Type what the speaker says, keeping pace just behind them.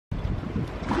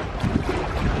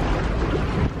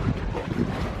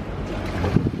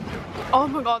Oh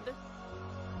my god.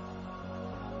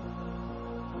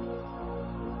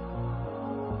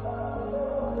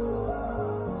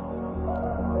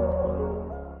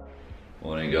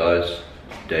 Morning guys,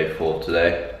 day 4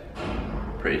 today.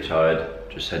 Pretty tired,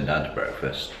 just heading down to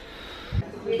breakfast.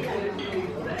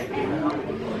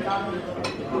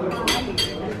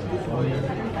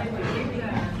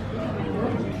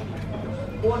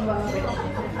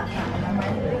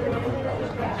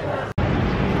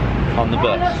 On the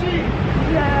bus?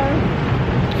 Yeah.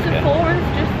 Sephora's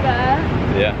just there.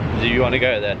 Yeah. Do you want to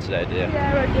go there today, do you?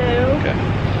 Yeah, I do.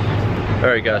 Okay.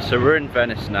 There we go. So we're in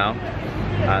Venice now,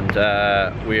 and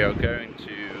we are going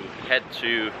to head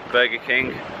to Burger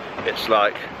King. It's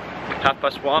like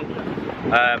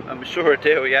 1:30. And we saw a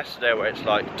deal yesterday where it's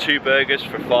like 2 burgers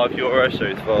for €5. So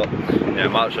we thought, you know,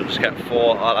 might as well just get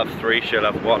 4. I'll have 3. She'll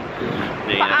have 1.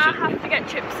 But I have to get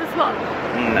chips as well.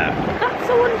 No. That's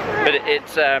so unfair. But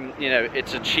it's you know,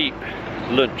 it's a cheap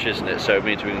lunch, isn't it? So it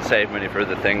means we can save money for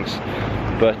other things.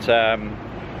 But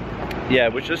yeah,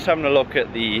 we're just having a look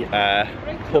at the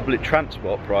public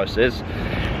transport prices.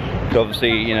 So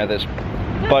obviously, you know, there's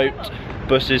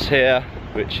buses here,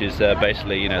 which is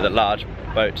basically, you know, the large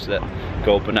boats that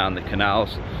go up and down the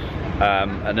canals.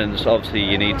 And then there's obviously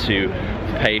you need to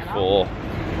pay for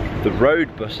the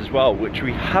road bus as well, which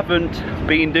we haven't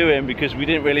been doing because we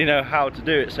didn't really know how to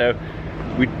do it. So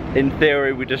we, in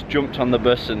theory, we just jumped on the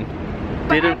bus and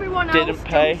didn't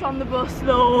pay. Jumps on the bus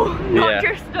though, not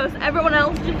just us. Everyone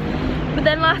else just. But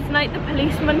then last night the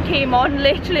policeman came on.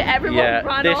 Literally everyone ran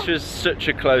off. This was such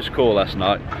a close call last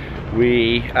night.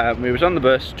 We was on the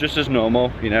bus just as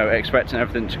normal, you know, expecting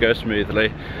everything to go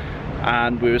smoothly,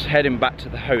 and we was heading back to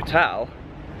the hotel.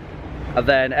 And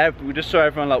then we just saw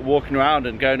everyone like walking around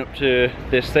and going up to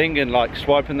this thing and like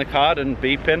swiping the card and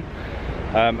beeping.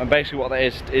 And basically what that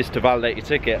is to validate your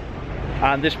ticket.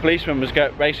 And this policeman was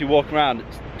basically walking around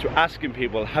asking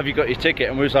people, have you got your ticket?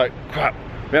 And we was like, crap,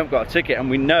 we haven't got a ticket. And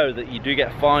we know that you do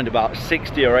get fined about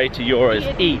 60 or 80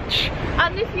 euros each.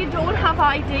 And if you don't have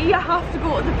ID, you have to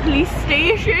go to the police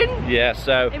station. Yeah,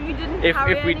 so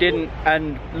if we didn't,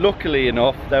 and luckily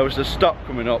enough, there was a stop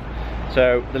coming up.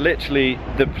 So literally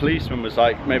the policeman was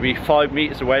like maybe 5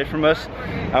 meters away from us,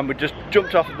 and we just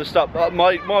jumped off at the stop.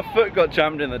 My foot got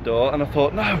jammed in the door, and I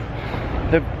thought, no,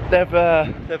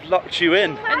 they've locked you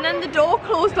in. And then the door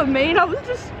closed on me, and I was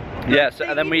just. Yeah, so,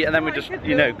 and then we just,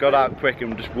 you know, got out quick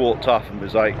and just walked off and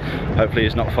was like, hopefully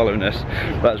he's not following us.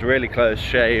 That was a really close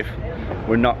shave.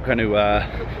 We're not going to,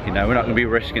 you know, we're not going to be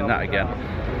risking that again.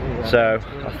 So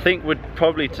I think we're just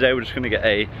going to get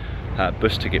a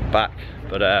bus ticket back,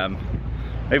 but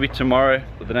maybe tomorrow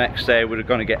or the next day we're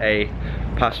going to get a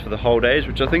pass for the whole days,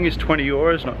 which I think is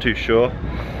 €20, not too sure.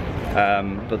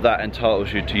 But that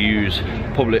entitles you to use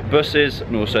public buses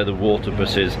and also the water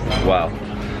buses as well.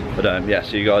 But yeah,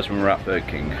 see you guys when we're at Burger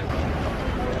King.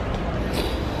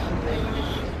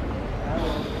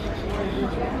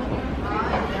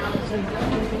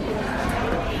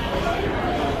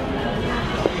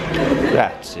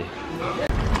 Grazie.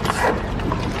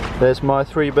 There's my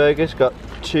 3 burgers. Got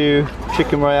 2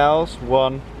 chicken royales,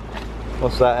 1,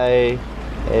 what's that, a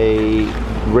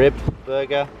rib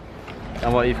burger,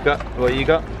 and what you've got? What you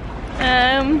got?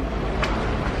 Don't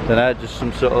know, just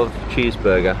some sort of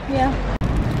cheeseburger. Yeah.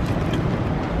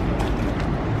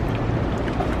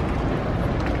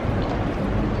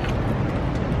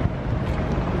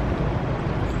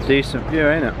 Decent view,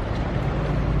 ain't it?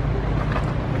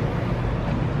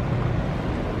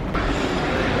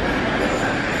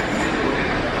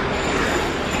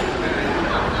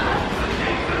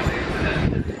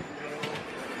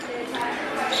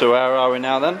 So where are we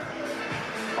now then?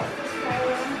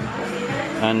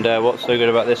 And what's so good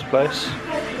about this place?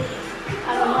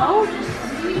 I don't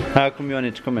know. How come you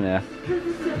wanted to come in here? Because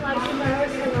it's like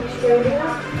America and Australia.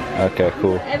 Okay,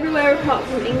 cool. Everywhere apart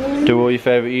from England. Do all your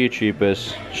favourite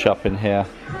YouTubers shop in here?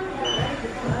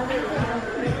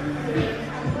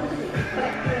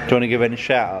 Do you want to give any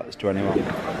shout outs to anyone?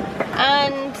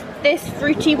 And this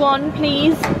fruity one,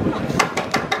 please.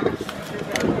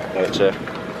 Go to.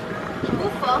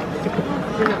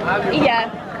 Yeah.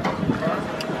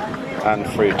 And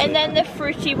fruity. And then the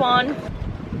fruity one.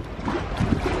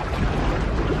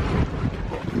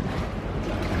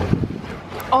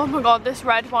 Oh my god, this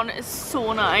red one is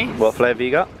so nice. What flavour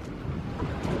you got?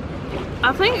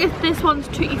 I think this one's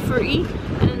tutti frutti,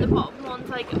 and then the bottom one's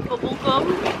like bubble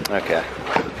gum. Okay.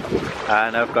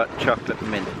 And I've got chocolate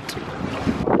mint.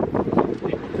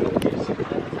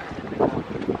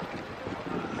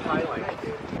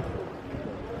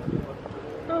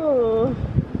 Oh.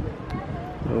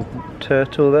 Little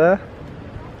turtle there.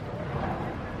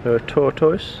 Or a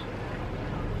tortoise.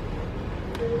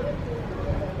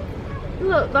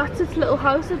 Look, that's its little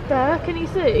house up there. Can you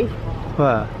see?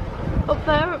 Where? Up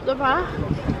there, up the back.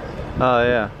 Oh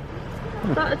yeah.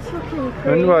 That's fucking I crazy.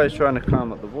 wonder why he's trying to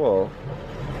climb up the wall.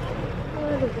 I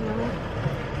don't know.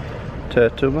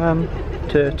 Turtle man,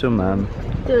 turtle man.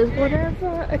 Does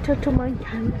whatever a turtle man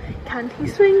can. Can't he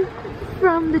swing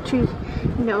from the tree?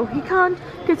 No, he can't,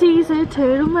 because he's a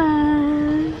turtle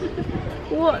man.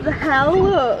 What the hell?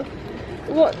 Look.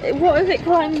 What if it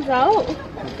climbs out?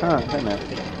 Ah, I don't know.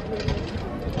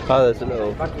 Oh, there's a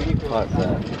little pipe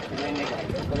there.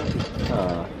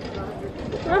 Oh.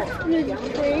 That's really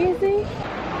crazy.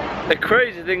 The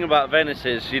crazy thing about Venice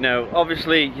is, you know,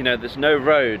 obviously, you know, there's no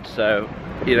road, so,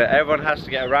 you know, everyone has to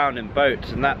get around in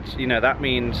boats, and that's, you know, that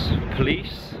means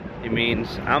police, it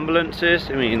means ambulances,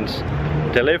 it means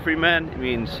delivery men, it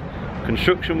means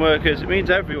construction workers, it means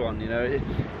everyone, you know.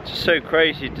 It's just so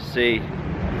crazy to see,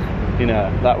 you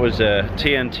know, that was a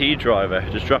TNT driver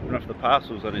just dropping off the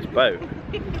parcels on his boat.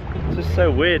 It's just so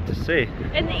weird to see.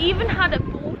 And they even had a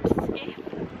boat skip.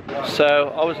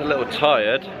 So I was a little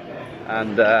tired,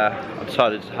 and I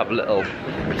decided to have a little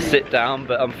sit down,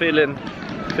 but I'm feeling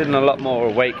a lot more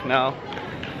awake now,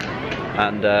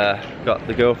 and got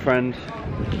the girlfriend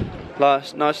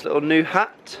nice little new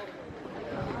hat.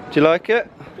 Do you like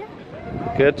it? Yeah.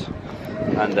 Good.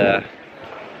 And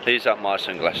these aren't my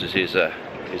sunglasses, these are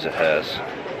hers.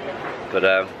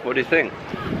 But what do you think?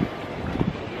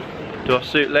 Do I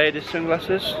suit ladies'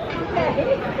 sunglasses?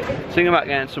 Thinking about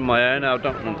getting some of my own. I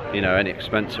don't want, you know, any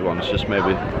expensive ones, just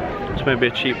maybe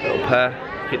a cheap little pair,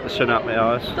 keep the sun out my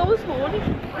eyes. Those horny.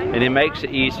 And it makes it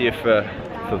easier for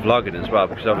vlogging as well,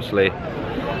 because obviously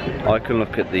I can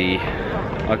look at the you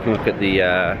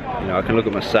know, I can look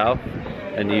at myself,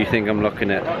 and you think I'm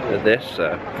looking at this,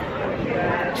 so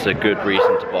it's a good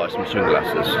reason to buy some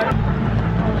sunglasses.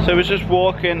 So we was just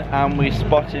walking and we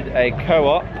spotted a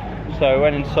co-op, so we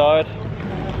went inside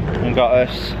and got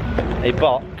us a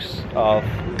box of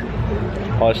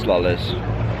ice lollies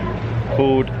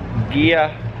called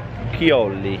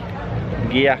Ghiaccioli,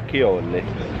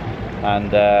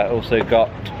 and also got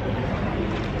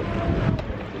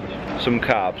some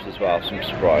carbs as well, some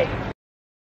Sprite.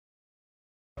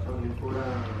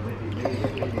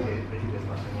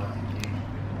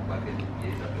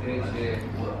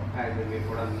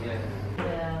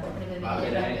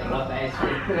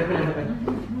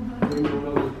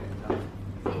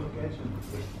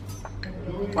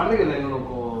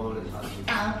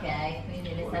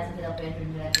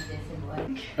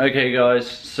 Okay guys,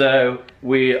 so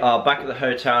we are back at the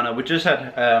hotel now. We just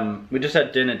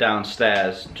had dinner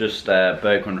downstairs, just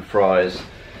burger and fries.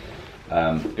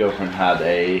 Girlfriend had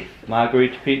a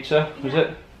margherita pizza, was it?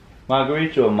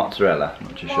 Margherita or mozzarella? I'm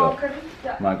not too sure.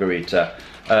 Margherita.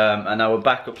 And now we're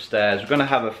back upstairs. We're going to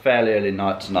have a fairly early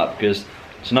night tonight, because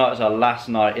tonight is our last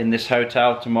night in this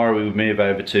hotel. Tomorrow we will move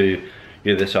over to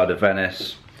the other side of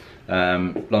Venice.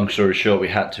 Long story short, we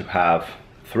had to have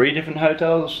 3 different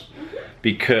hotels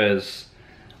because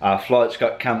our flights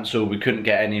got cancelled. We couldn't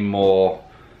get any more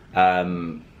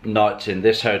nights in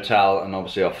this hotel, and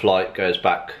obviously our flight goes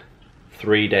back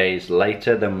 3 days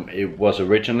later than it was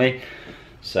originally,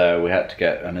 so we had to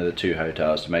get another 2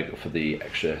 hotels to make up for the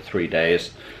extra 3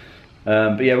 days.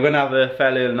 But yeah, we're gonna have a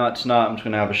fairly early night tonight. I'm just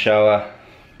gonna have a shower,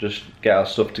 just get our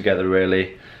stuff together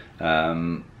really,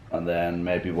 and then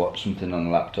maybe watch something on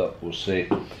the laptop, we'll see.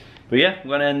 But yeah, I'm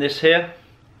gonna end this here.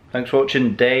 Thanks for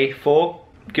watching day 4.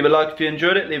 Give a like if you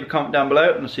enjoyed it, leave a comment down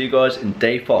below, and I'll see you guys in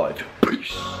day 5.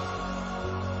 Peace.